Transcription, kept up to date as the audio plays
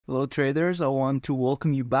Hello traders, I want to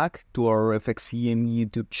welcome you back to our FXCM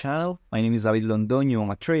YouTube channel. My name is David Londoño, I'm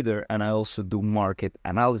a trader and I also do market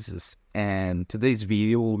analysis. And today's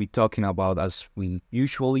video we'll be talking about, as we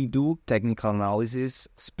usually do, technical analysis,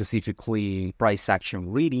 specifically price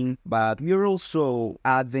action reading, but we are also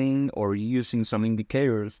adding or using some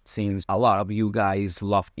indicators since a lot of you guys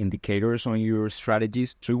love indicators on your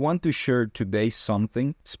strategies. So we want to share today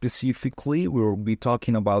something. Specifically, we'll be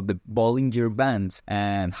talking about the Bollinger Bands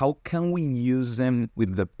and how can we use them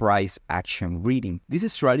with the price action reading.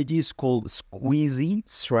 This strategy is called squeezy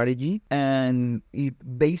strategy, and it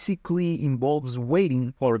basically involves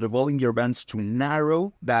waiting for the Bollinger Bands to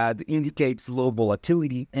narrow. That indicates low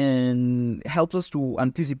volatility and helps us to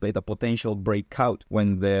anticipate a potential breakout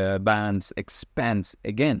when the bands expand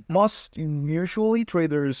again. Most usually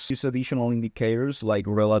traders use additional indicators like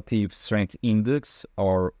relative strength index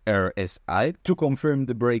or RSI to confirm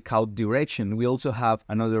the breakout direction. We also have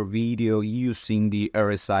another video using the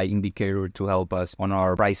RSI indicator to help us on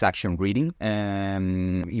our price action reading,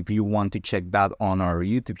 and if you want to check that on our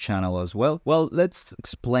YouTube channel as well. Well, let's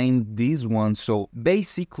explain this one. So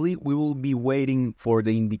basically we will be waiting for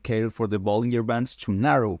the indicator for the Bollinger Bands to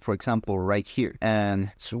narrow, for example right here, and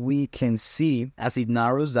so we can see as it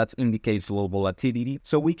narrows, that indicates low volatility,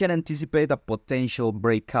 so we can anticipate a potential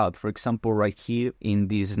breakout. For example right here in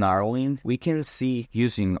this narrowing, we can see,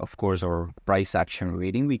 using of course our price action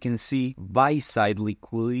reading, we can see buy side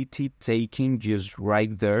liquidity taken just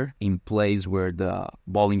right there in place where the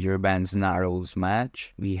Bollinger Bands narrows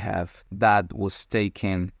match. We have that was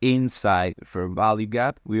taken inside fair value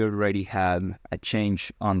gap. We already had a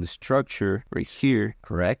change on the structure right here,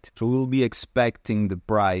 correct? So we'll be expecting the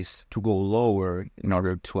price to go lower in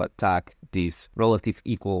order to attack these relative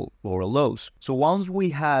equal lower lows. So once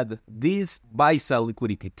we had this buy side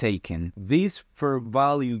liquidity taken, this fair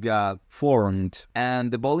value gap formed,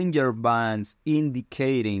 and the Bollinger Bands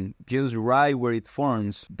indicating just right where it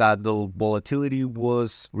forms that the volatility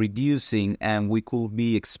was reducing and we could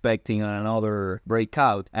be expecting another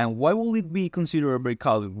breakout. And why will it be considered a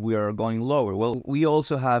breakout if we are going lower? Well, we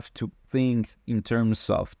also have to think in terms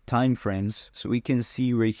of time frames. So we can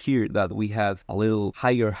see right here that we have a little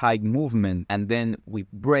higher high movement and then we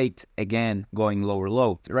break again going lower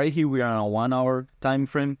low. Right here we are on a 1 hour time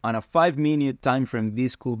frame. On a 5-minute time frame,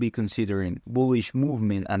 this could be considering bullish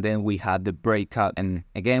movement, and then we had the breakout, and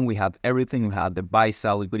again we had everything. We had the buy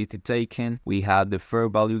side liquidity taken, we had the fair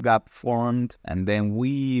value gap formed, and then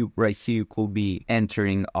we right here could be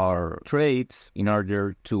entering our trades in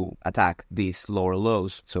order to attack these lower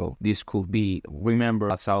lows. So this could be,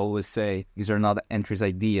 remember, as I always say, these are not entries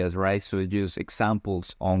ideas, right? So just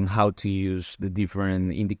examples on how to use the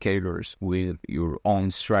different indicators with your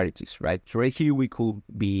own strategies, right? So right here we could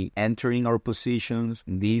be entering our positions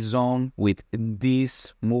in this zone with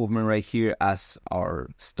this movement right here as our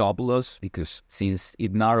stop loss, because since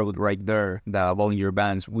it narrowed right there, the Bollinger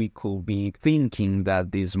Bands, we could be thinking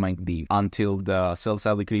that this might be, until the sell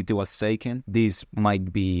side liquidity was taken, this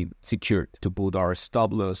might be secured to put our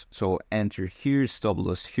stop loss. So enter here, stop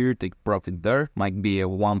loss here, take profit there. Might be a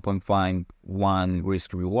 1.51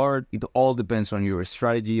 risk reward. It all depends on your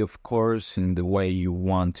strategy, of course, and the way you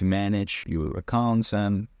want to manage your accounts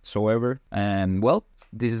and so ever. And well,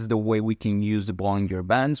 this is the way we can use the Bollinger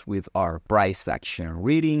Bands with our price action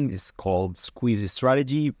reading. It's called squeezy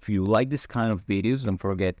strategy. If you like this kind of videos, don't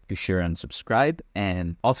forget to share and subscribe,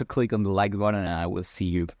 and also click on the like button, and I will see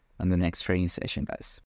you on the next training session, guys.